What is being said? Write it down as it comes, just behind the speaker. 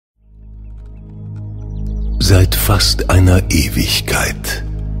Seit fast einer Ewigkeit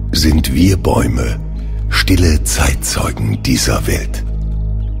sind wir Bäume stille Zeitzeugen dieser Welt.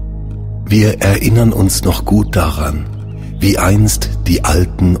 Wir erinnern uns noch gut daran, wie einst die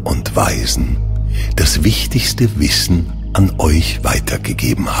Alten und Weisen das wichtigste Wissen an euch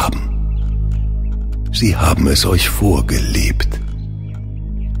weitergegeben haben. Sie haben es euch vorgelebt.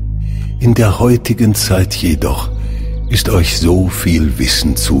 In der heutigen Zeit jedoch ist euch so viel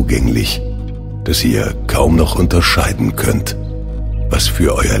Wissen zugänglich, dass ihr kaum noch unterscheiden könnt, was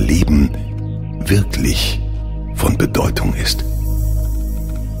für euer Leben wirklich von Bedeutung ist.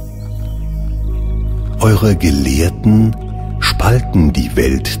 Eure Gelehrten spalten die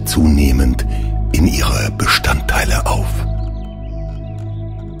Welt zunehmend in ihre Bestandteile auf.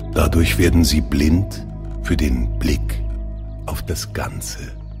 Dadurch werden sie blind für den Blick auf das Ganze.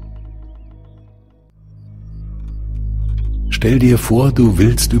 Stell dir vor, du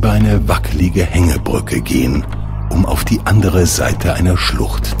willst über eine wackelige Hängebrücke gehen, um auf die andere Seite einer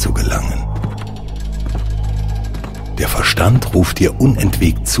Schlucht zu gelangen. Der Verstand ruft dir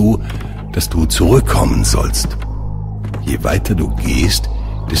unentwegt zu, dass du zurückkommen sollst. Je weiter du gehst,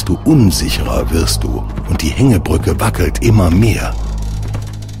 desto unsicherer wirst du und die Hängebrücke wackelt immer mehr.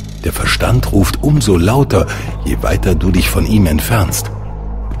 Der Verstand ruft umso lauter, je weiter du dich von ihm entfernst.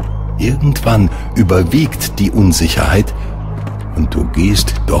 Irgendwann überwiegt die Unsicherheit und du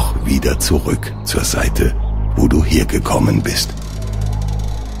gehst doch wieder zurück zur Seite, wo du hergekommen bist.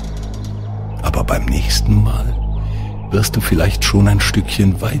 Aber beim nächsten Mal wirst du vielleicht schon ein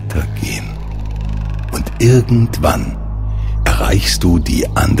Stückchen weiter gehen. Und irgendwann erreichst du die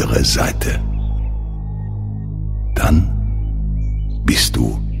andere Seite. Dann bist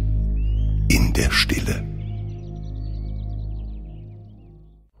du in der Stille.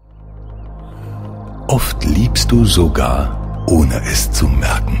 Oft liebst du sogar, ohne es zu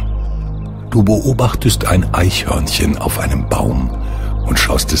merken. Du beobachtest ein Eichhörnchen auf einem Baum und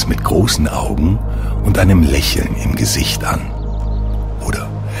schaust es mit großen Augen und einem Lächeln im Gesicht an. Oder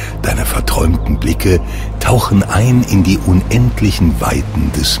deine verträumten Blicke tauchen ein in die unendlichen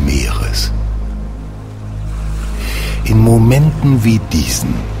Weiten des Meeres. In Momenten wie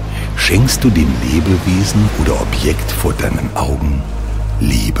diesen schenkst du dem Lebewesen oder Objekt vor deinen Augen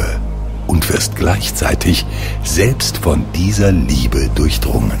Liebe und wirst gleichzeitig selbst von dieser Liebe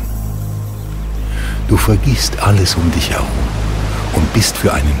durchdrungen. Du vergisst alles um dich herum und bist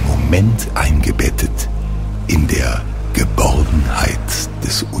für einen Moment eingebettet in der Geborgenheit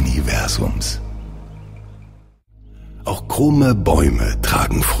des Universums. Auch krumme Bäume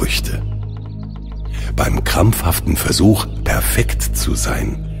tragen Früchte. Beim krampfhaften Versuch, perfekt zu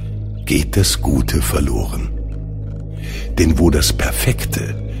sein, geht das Gute verloren. Denn wo das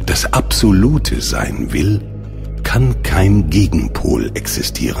Perfekte, das Absolute sein will, kann kein Gegenpol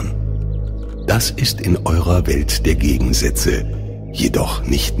existieren. Das ist in eurer Welt der Gegensätze jedoch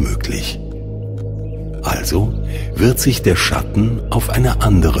nicht möglich. Also wird sich der Schatten auf eine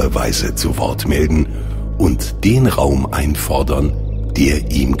andere Weise zu Wort melden und den Raum einfordern,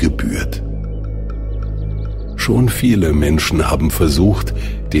 der ihm gebührt. Schon viele Menschen haben versucht,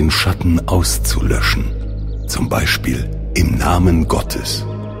 den Schatten auszulöschen, zum Beispiel im Namen Gottes.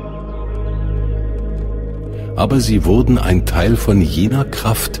 Aber sie wurden ein Teil von jener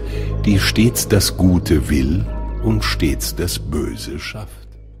Kraft, die stets das Gute will und stets das Böse schafft.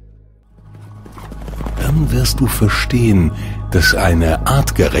 Dann wirst du verstehen, dass eine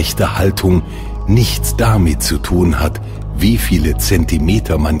artgerechte Haltung nichts damit zu tun hat, wie viele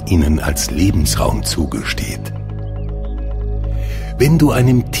Zentimeter man ihnen als Lebensraum zugesteht. Wenn du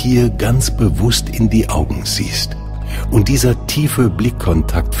einem Tier ganz bewusst in die Augen siehst und dieser tiefe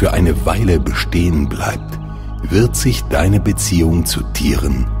Blickkontakt für eine Weile bestehen bleibt, wird sich deine Beziehung zu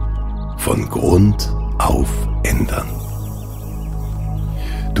Tieren von Grund auf ändern.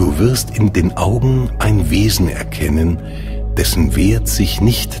 Du wirst in den Augen ein Wesen erkennen, dessen Wert sich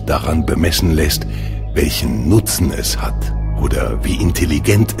nicht daran bemessen lässt, welchen Nutzen es hat oder wie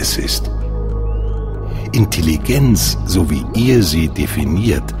intelligent es ist. Intelligenz, so wie ihr sie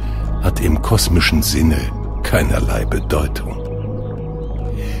definiert, hat im kosmischen Sinne keinerlei Bedeutung.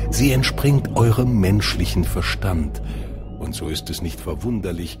 Sie entspringt eurem menschlichen Verstand, und so ist es nicht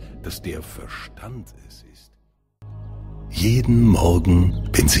verwunderlich, dass der Verstand es ist. Jeden Morgen,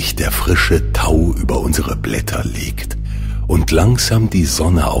 wenn sich der frische Tau über unsere Blätter legt und langsam die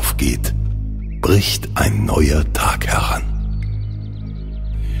Sonne aufgeht, bricht ein neuer Tag heran.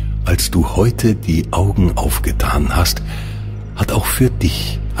 Als du heute die Augen aufgetan hast, hat auch für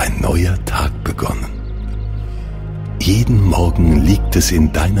dich ein neuer Tag begonnen. Jeden Morgen liegt es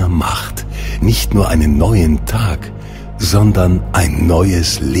in deiner Macht, nicht nur einen neuen Tag, sondern ein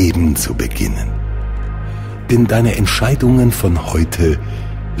neues Leben zu beginnen. denn deine Entscheidungen von heute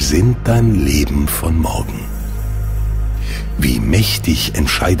sind dein Leben von morgen. Wie mächtig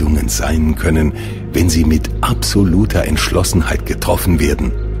Entscheidungen sein können, wenn sie mit absoluter Entschlossenheit getroffen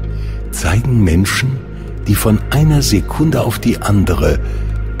werden, zeigen Menschen, die von einer Sekunde auf die andere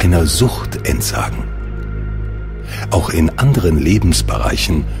einer Sucht entsagen. Auch in anderen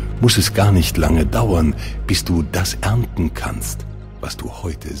Lebensbereichen muss es gar nicht lange dauern, bis du das ernten kannst, was du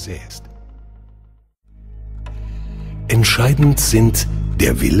heute säst. Entscheidend sind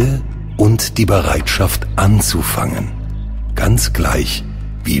der Wille und die Bereitschaft anzufangen, ganz gleich,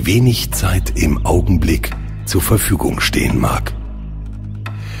 wie wenig Zeit im Augenblick zur Verfügung stehen mag.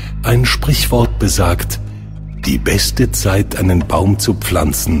 Ein Sprichwort besagt, die beste Zeit, einen Baum zu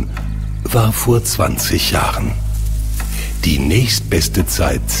pflanzen, war vor 20 Jahren. Die nächstbeste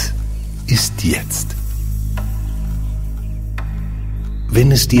Zeit ist jetzt.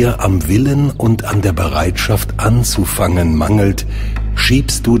 Wenn es dir am Willen und an der Bereitschaft anzufangen mangelt,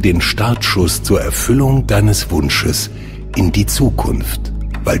 schiebst du den Startschuss zur Erfüllung deines Wunsches in die Zukunft,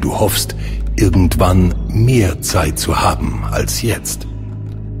 weil du hoffst, irgendwann mehr Zeit zu haben als jetzt.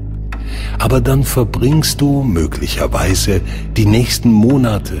 Aber dann verbringst du möglicherweise die nächsten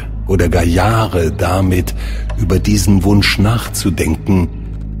Monate oder gar Jahre damit, über diesen Wunsch nachzudenken,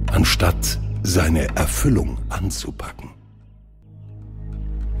 anstatt seine Erfüllung anzupacken.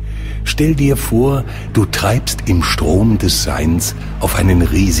 Stell dir vor, du treibst im Strom des Seins auf einen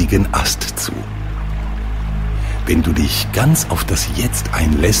riesigen Ast zu. Wenn du dich ganz auf das Jetzt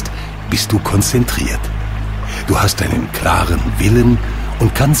einlässt, bist du konzentriert. Du hast einen klaren Willen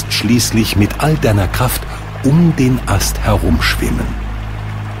und kannst schließlich mit all deiner Kraft um den Ast herumschwimmen.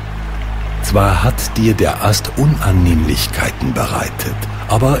 Zwar hat dir der Ast Unannehmlichkeiten bereitet,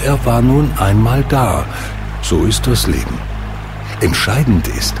 aber er war nun einmal da. So ist das Leben. Entscheidend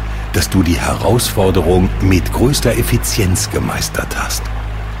ist, dass du die Herausforderung mit größter Effizienz gemeistert hast.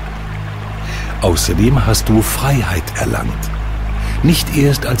 Außerdem hast du Freiheit erlangt. Nicht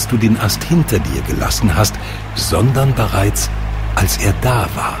erst, als du den Ast hinter dir gelassen hast, sondern bereits, als er da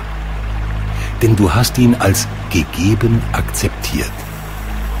war. Denn du hast ihn als gegeben akzeptiert.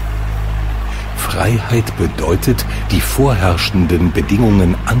 Freiheit bedeutet, die vorherrschenden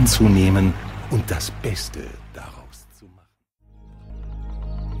Bedingungen anzunehmen und das Beste daraus zu machen.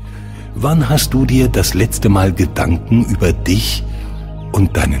 Wann hast du dir das letzte Mal Gedanken über dich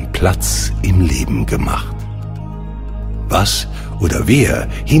und deinen Platz im Leben gemacht? Was oder wer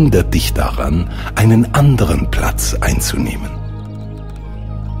hindert dich daran, einen anderen Platz einzunehmen?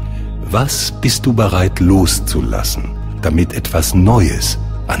 Was bist du bereit loszulassen, damit etwas Neues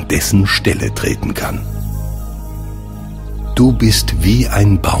an dessen Stelle treten kann? Du bist wie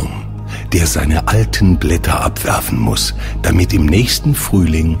ein Baum, der seine alten Blätter abwerfen muss, damit im nächsten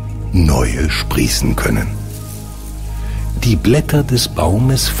Frühling neue sprießen können. Die Blätter des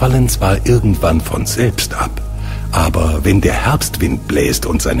Baumes fallen zwar irgendwann von selbst ab, aber wenn der Herbstwind bläst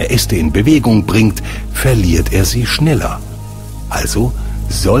und seine Äste in Bewegung bringt, verliert er sie schneller. Also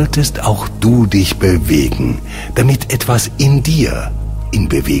solltest auch du dich bewegen, damit etwas in dir in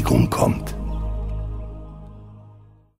Bewegung kommt.